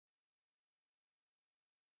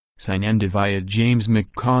Sananda via James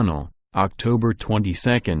McConnell, October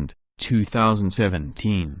 22,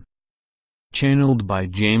 2017. Channeled by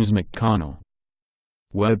James McConnell.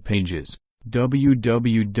 Web pages: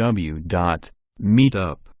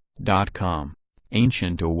 www.meetup.com,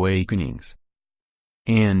 Ancient Awakenings,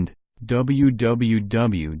 and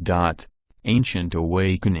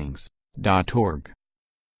www.ancientawakenings.org.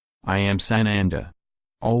 I am Sananda.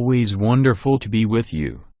 Always wonderful to be with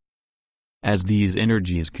you. As these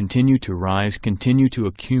energies continue to rise, continue to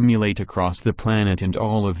accumulate across the planet, and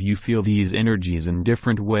all of you feel these energies in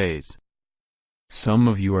different ways. Some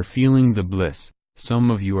of you are feeling the bliss, some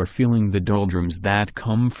of you are feeling the doldrums that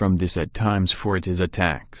come from this at times, for it is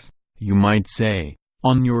attacks, you might say,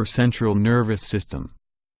 on your central nervous system.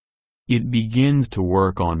 It begins to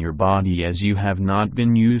work on your body as you have not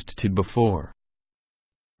been used to before.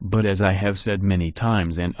 But as I have said many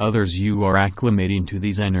times and others, you are acclimating to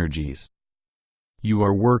these energies. You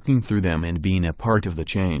are working through them and being a part of the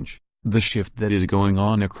change, the shift that is going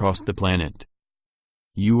on across the planet.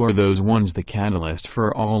 You are those ones, the catalyst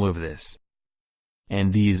for all of this.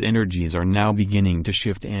 And these energies are now beginning to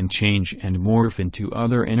shift and change and morph into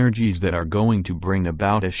other energies that are going to bring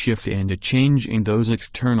about a shift and a change in those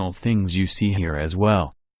external things you see here as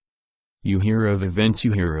well. You hear of events,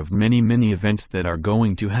 you hear of many events that are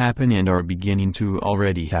going to happen and are beginning to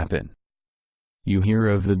already happen. You hear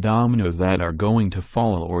of the dominoes that are going to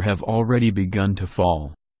fall or have already begun to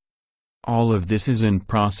fall. All of this is in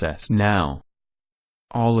process now.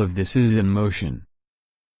 All of this is in motion.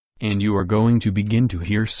 And you are going to begin to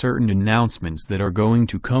hear certain announcements that are going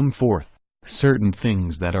to come forth, certain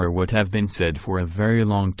things that are what have been said for a very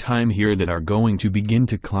long time here that are going to begin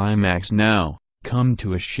to climax now, come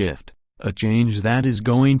to a shift, a change that is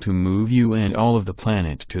going to move you and all of the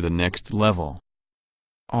planet to the next level.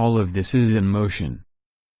 All of this is in motion.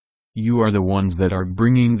 You are the ones that are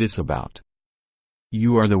bringing this about.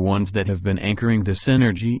 You are the ones that have been anchoring this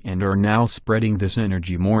energy and are now spreading this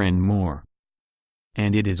energy more and more.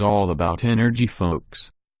 And it is all about energy, folks.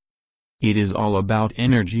 It is all about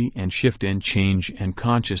energy and shift and change and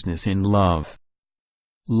consciousness and love.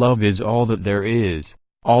 Love is all that there is,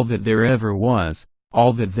 all that there ever was,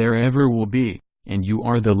 all that there ever will be, and you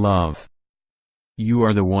are the love. You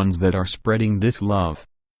are the ones that are spreading this love.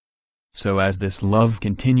 So as this love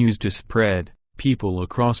continues to spread, people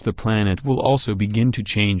across the planet will also begin to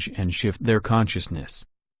change and shift their consciousness.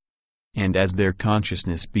 And as their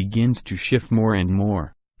consciousness begins to shift more and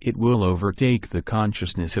more, it will overtake the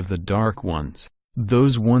consciousness of the dark ones,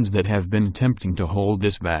 those ones that have been attempting to hold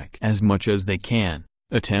this back as much as they can,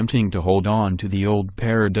 attempting to hold on to the old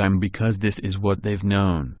paradigm because this is what they've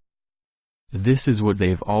known. This is what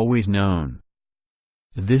they've always known.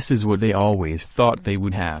 This is what they always thought they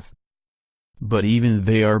would have. But even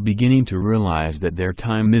they are beginning to realize that their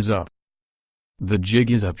time is up. The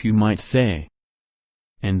jig is up, you might say.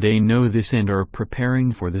 And they know this and are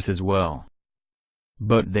preparing for this as well.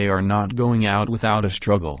 But they are not going out without a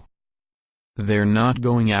struggle. They're not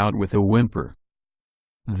going out with a whimper.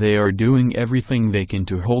 They are doing everything they can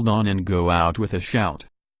to hold on and go out with a shout.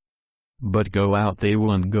 But go out they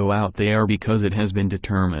will, and go out they are, because it has been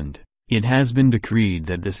determined, it has been decreed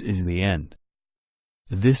that this is the end.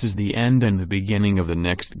 This is the end and the beginning of the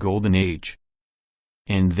next golden age.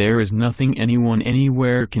 And there is nothing anyone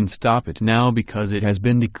anywhere can stop it now, because it has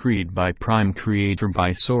been decreed by Prime Creator,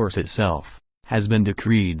 by Source itself, has been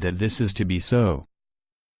decreed that this is to be so.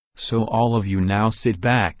 So all of you now sit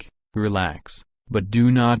back, relax, but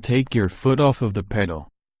do not take your foot off of the pedal.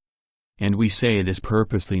 And we say this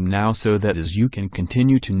purposely now so that as you can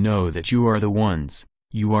continue to know that you are the ones,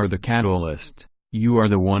 you are the catalyst. You are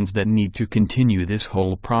the ones that need to continue this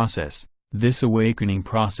whole process, this awakening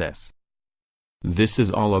process. This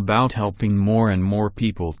is all about helping more and more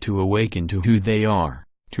people to awaken to who they are,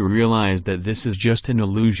 to realize that this is just an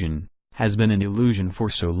illusion, has been an illusion for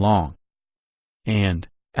so long. And,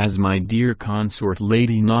 as my dear consort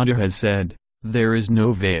Lady Nada has said, there is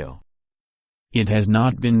no veil. It has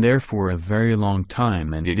not been there for a very long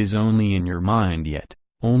time, and it is only in your mind yet,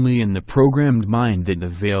 only in the programmed mind that the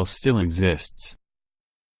veil still exists.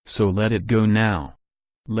 So let it go now.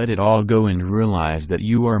 Let it all go and realize that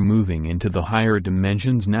you are moving into the higher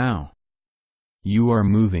dimensions now. You are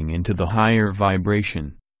moving into the higher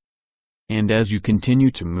vibration. And as you continue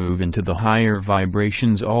to move into the higher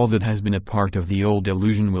vibrations, all that has been a part of the old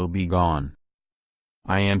illusion will be gone.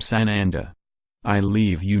 I am Sananda. I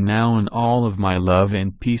leave you now in all of my love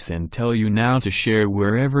and peace, and tell you now to share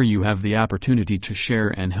wherever you have the opportunity to share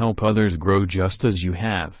and help others grow just as you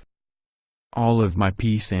have. All of my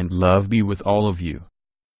peace and love be with all of you.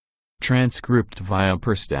 Transcript via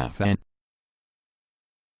Perstaff and